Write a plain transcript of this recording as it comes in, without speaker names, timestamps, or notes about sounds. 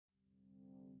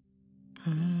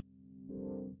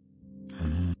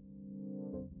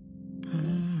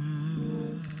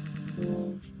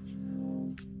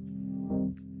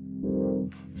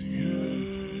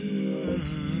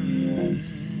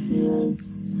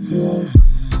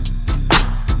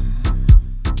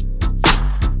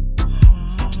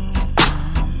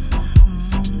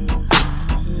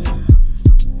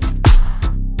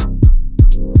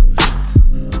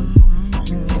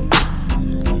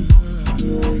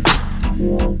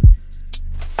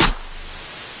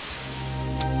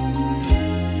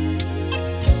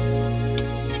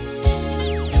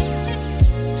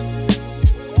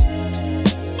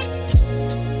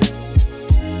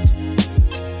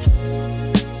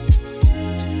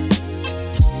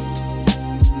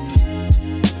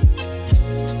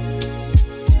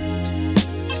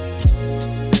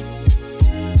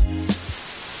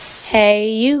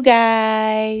Hey you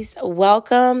guys,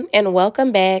 welcome and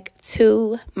welcome back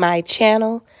to my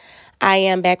channel. I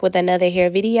am back with another hair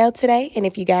video today, and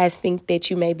if you guys think that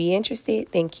you may be interested,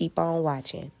 then keep on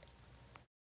watching.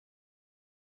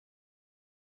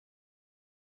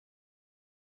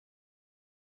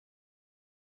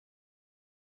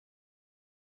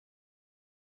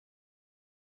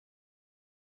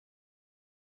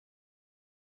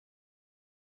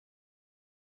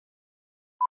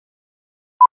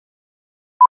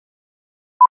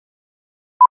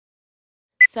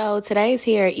 So today's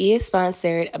hair is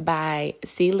sponsored by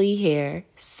Celie Hair.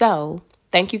 So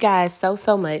thank you guys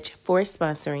so much for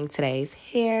sponsoring today's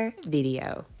hair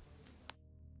video.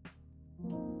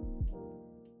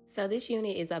 So this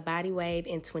unit is a body wave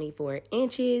in 24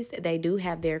 inches. They do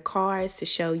have their cards to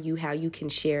show you how you can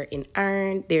share and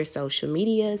earn, their social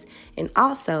medias, and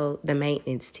also the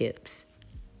maintenance tips.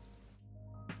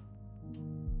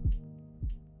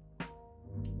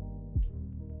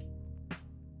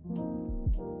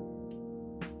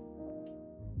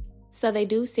 So they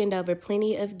do send over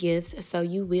plenty of gifts, so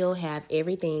you will have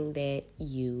everything that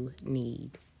you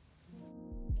need.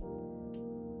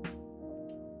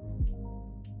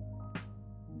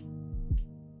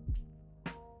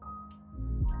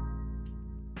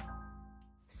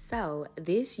 So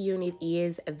this unit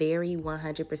is very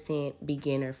 100%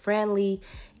 beginner friendly.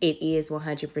 It is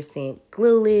 100%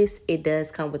 glueless. It does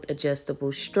come with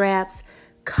adjustable straps,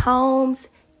 combs,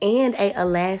 and an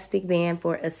elastic band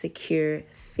for a secure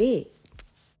fit.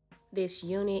 This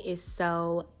unit is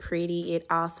so pretty. It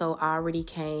also already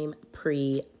came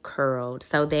pre-curled.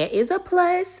 So that is a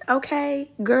plus, okay,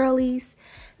 girlies?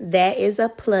 That is a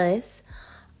plus.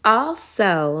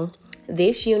 Also,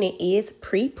 this unit is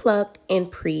pre-plucked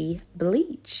and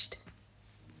pre-bleached.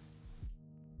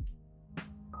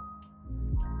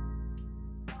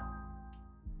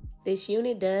 This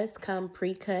unit does come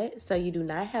pre-cut, so you do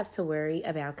not have to worry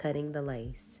about cutting the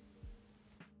lace.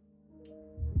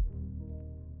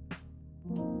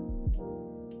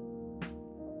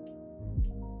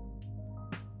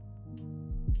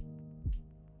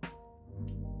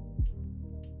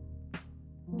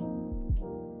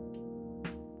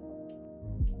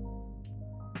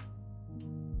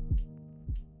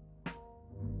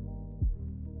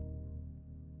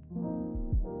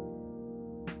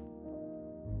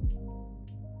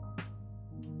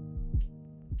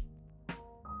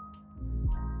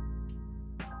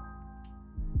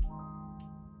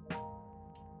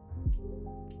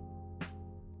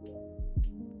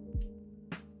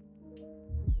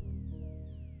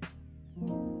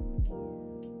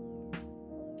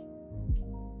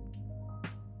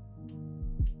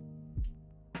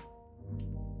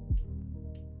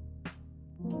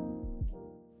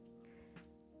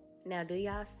 Now, do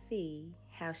y'all see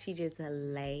how she just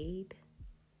laid?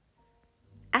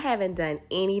 I haven't done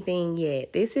anything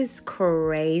yet. This is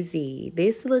crazy.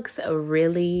 This looks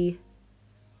really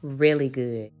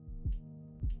good.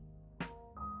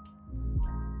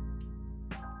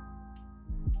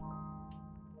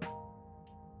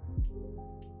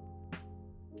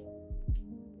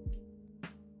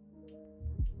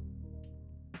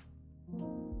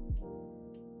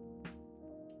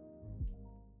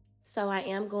 So I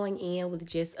am going in with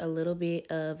just a little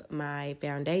bit of my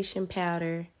foundation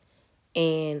powder.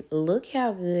 And look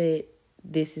how good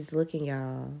this is looking,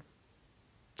 y'all.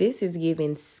 This is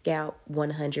giving scalp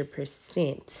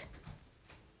 100%.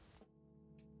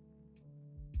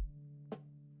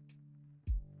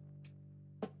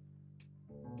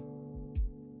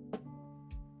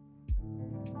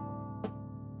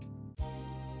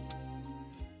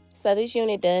 So this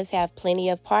unit does have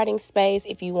plenty of parting space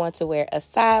if you want to wear a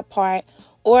side part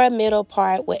or a middle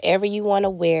part, whatever you want to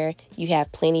wear, you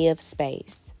have plenty of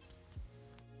space.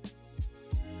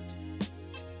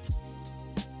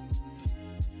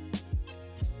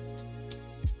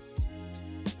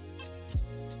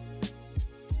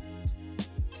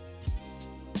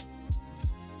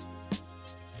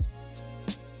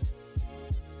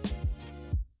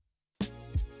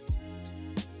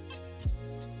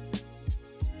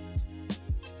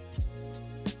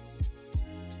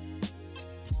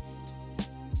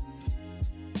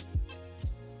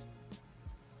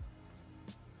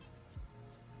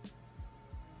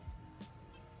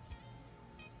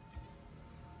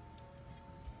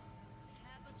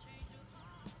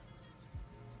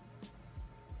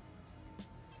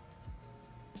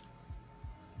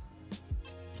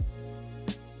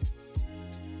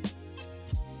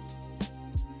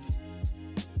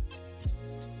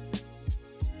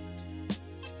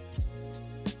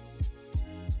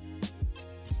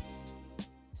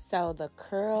 So the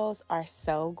curls are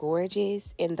so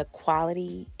gorgeous and the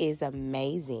quality is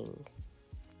amazing.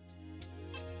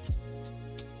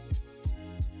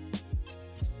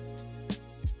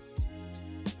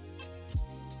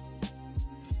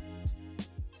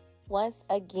 Once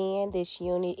again, this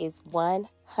unit is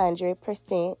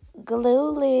 100%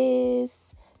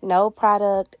 glueless. No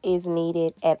product is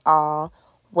needed at all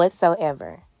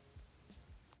whatsoever.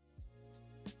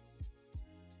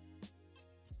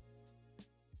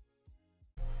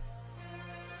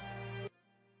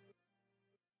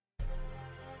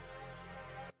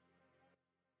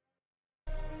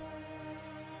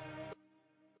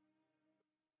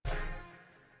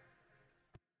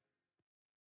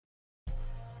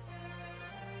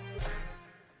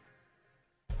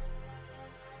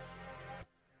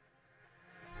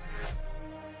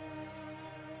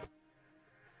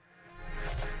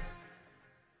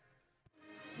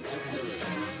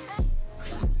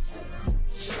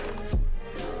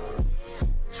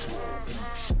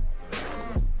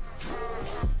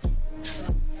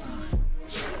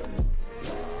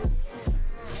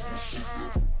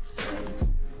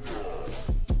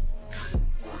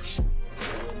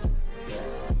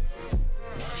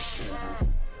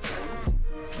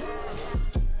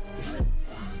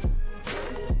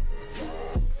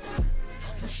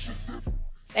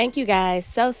 Thank you guys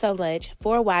so much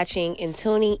for watching and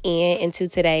tuning in into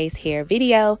today's hair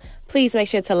video. Please make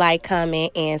sure to like,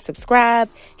 comment, and subscribe.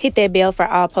 Hit that bell for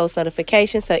all post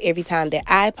notifications so every time that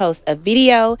I post a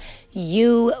video,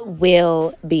 you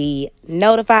will be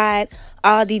notified.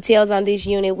 All details on this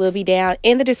unit will be down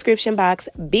in the description box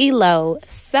below.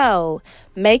 So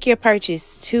make your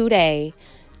purchase today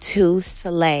to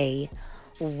slay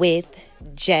with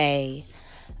J.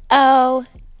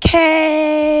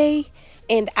 Okay.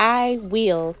 And I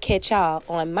will catch y'all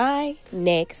on my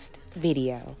next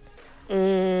video.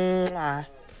 Mwah.